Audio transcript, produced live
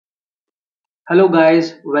Hello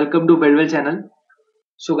guys, welcome to Buildwell channel.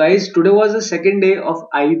 So guys, today was the second day of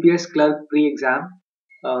Ibps Clerk-PRE exam.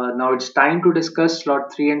 Now it's time to discuss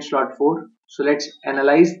slot 3 and slot 4. So let's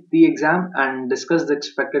analyze the exam and discuss the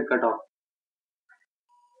expected cutoff.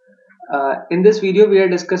 In this video, we are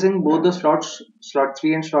discussing both the slots, slot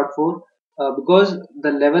 3 and slot 4, because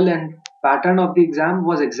the level and pattern of the exam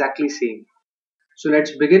was exactly same. So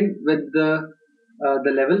let's begin with the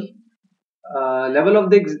level. Level of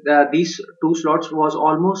these two slots was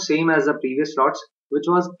almost same as the previous slots, which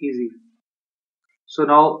was easy. So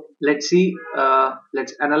now let's see,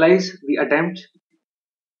 let's analyze the attempt.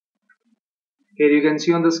 Here you can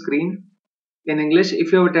see on the screen. In English,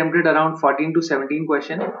 if you have attempted around 14 to 17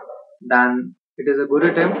 question, then it is a good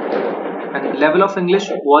attempt. And level of English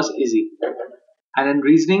was easy. And in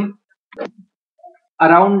reasoning,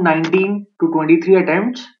 around 19 to 23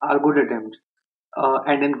 attempts are good attempts.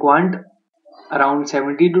 And in quant, around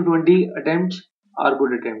 70 to 20 attempts are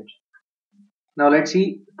good attempts. Now let's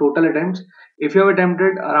see total attempts. If you have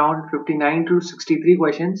attempted around 59 to 63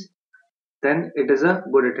 questions, then it is a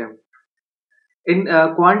good attempt. In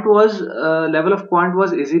quant was level of quant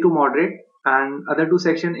was easy to moderate, and other two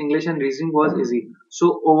section English and reasoning was easy.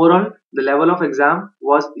 So overall, the level of exam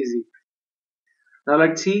was easy. Now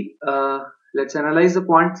let's see. Let's analyze the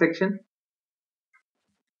quant section.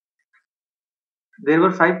 There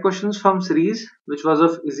were 5 questions from series, which was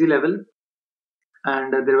of easy level,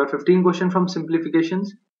 and there were 15 questions from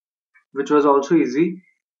simplifications, which was also easy,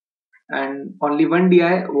 and only one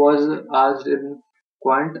DI was asked in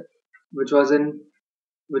quant, which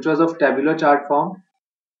was of tabular chart form,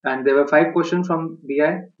 and there were 5 questions from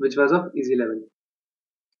DI, which was of easy level.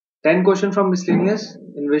 10 questions from miscellaneous,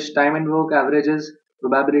 in which time and work, averages,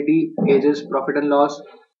 probability, ages, profit and loss,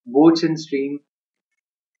 boats in stream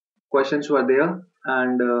questions were there,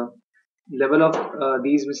 and level of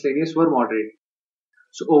these miscellaneous were moderate.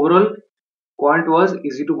 So overall, quant was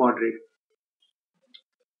easy to moderate.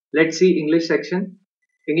 Let's see English section.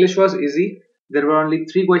 English was easy. There were only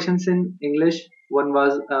 3 questions in English. One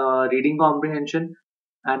was reading comprehension,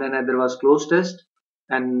 and another was cloze test,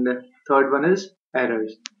 and third one is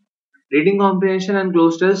errors. Reading comprehension and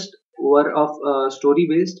cloze test were of story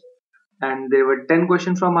based, and there were 10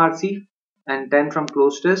 questions from RC, and 10 from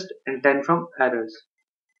cloze test, and 10 from errors.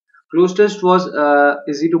 Cloze test was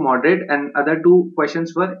easy to moderate, and other 2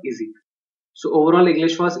 questions were easy. So overall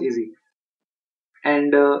English was easy,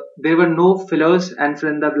 and there were no fillers and fill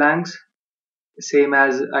in the blanks, same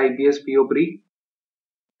as IPS PO-PRE.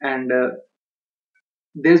 And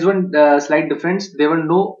there's one slight difference: there were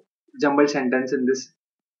no jumbled sentence in this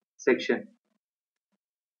section.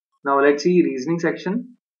 Now let's see reasoning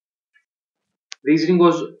section. Reasoning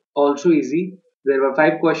was also easy. There were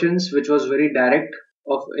 5 questions which was very direct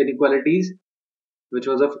of inequalities, which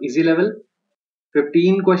was of easy level.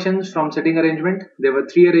 15 questions from setting arrangement. There were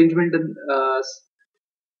 3 arrangement in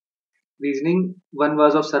reasoning. One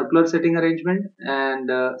was of circular setting arrangement,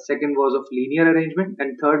 and second was of linear arrangement,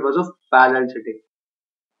 and third was of parallel setting.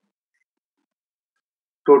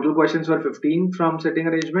 Total questions were 15 from setting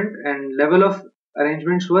arrangement, and level of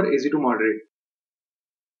arrangements were easy to moderate.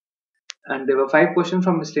 And there were 5 questions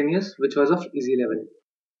from miscellaneous, which was of easy level.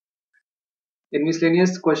 In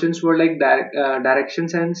miscellaneous, questions were like direction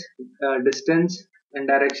sense, distance and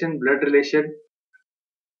direction, blood relation.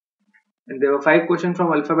 And there were 5 questions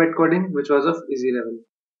from alphabet coding, which was of easy level.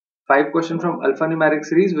 5 questions from alphanumeric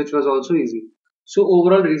series, which was also easy. So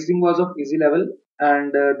overall reasoning was of easy level,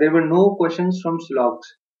 and there were no questions from slogs.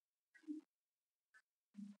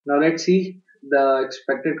 Now let's see the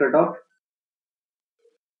expected cutoff.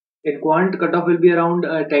 In quant, cutoff will be around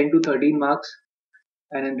 10 to 13 marks,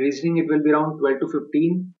 and in reasoning it will be around 12 to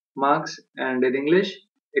 15 marks, and in English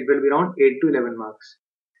it will be around 8 to 11 marks.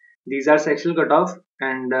 These are sectional cutoff,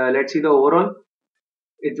 and let's see the overall.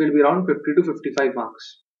 It will be around 50 to 55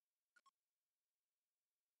 marks.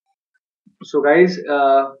 So guys,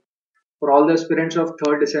 for all the aspirants of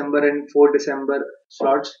 3rd December and 4th December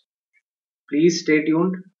slots, please stay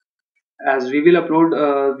tuned, as we will upload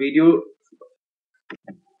a video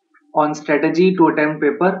on strategy to attempt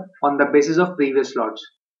paper on the basis of previous slots.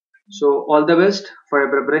 So all the best for your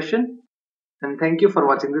preparation, and thank you for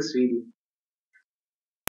watching this video.